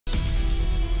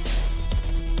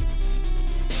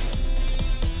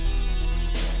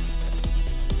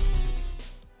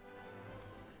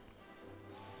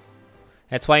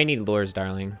That's why you need lures,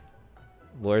 darling.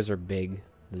 Lures are big.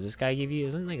 Does this guy give you?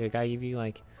 Isn't like a guy give you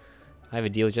like? I have a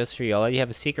deal just for you. I'll let you have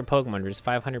a secret Pokemon for just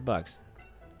 500 bucks.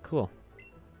 Cool.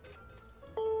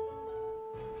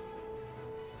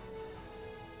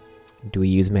 Do we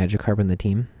use Magikarp in the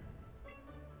team?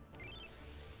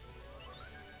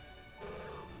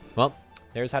 Well,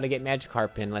 there's how to get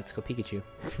Magikarp in Let's Go Pikachu.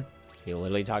 You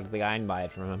literally talk to the guy and buy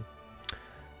it from him.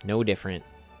 No different.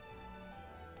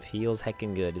 Feels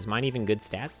heckin' good. Is mine even good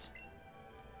stats?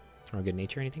 Or good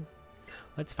nature or anything?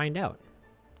 Let's find out.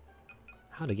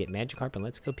 How to get Magikarp and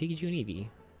Let's Go Pikachu and Eevee.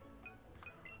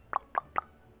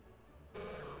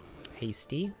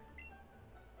 Hasty.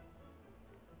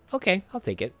 Okay, I'll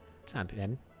take it. It's not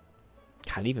bad.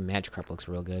 God, even Magikarp looks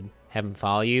real good. Have him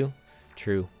follow you?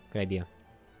 True. Good idea.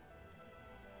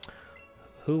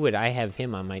 Who would I have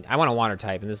him on my... I want a water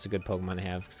type, and this is a good Pokemon to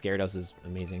have. Gyarados is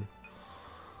amazing.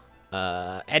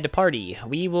 Add to party.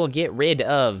 We will get rid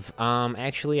of...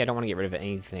 actually, I don't want to get rid of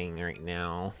anything right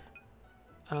now.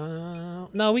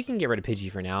 No, we can get rid of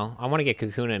Pidgey for now. I want to get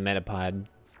Kakuna and Metapod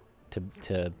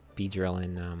to Beedrill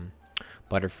and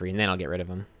Butterfree, and then I'll get rid of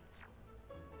them.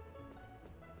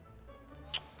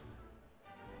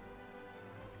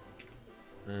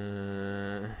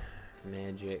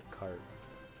 Magikarp.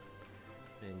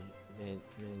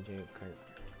 Magikarp.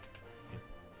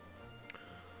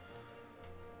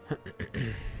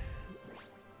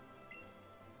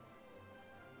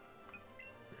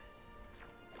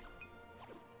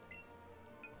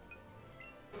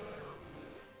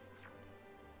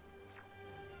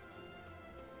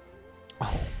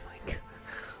 Oh my god.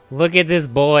 Look at this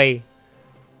boy.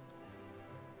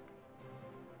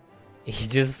 He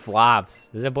just flops.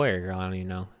 Is it a boy or a girl? I don't even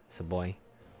know. It's a boy.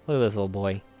 Look at this little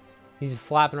boy. He's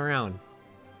flopping around.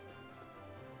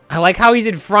 I like how he's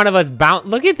in front of us.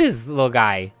 Look at this little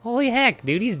guy. Holy heck,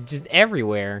 dude. He's just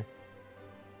everywhere.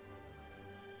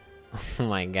 Oh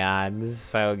my god. This is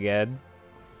so good.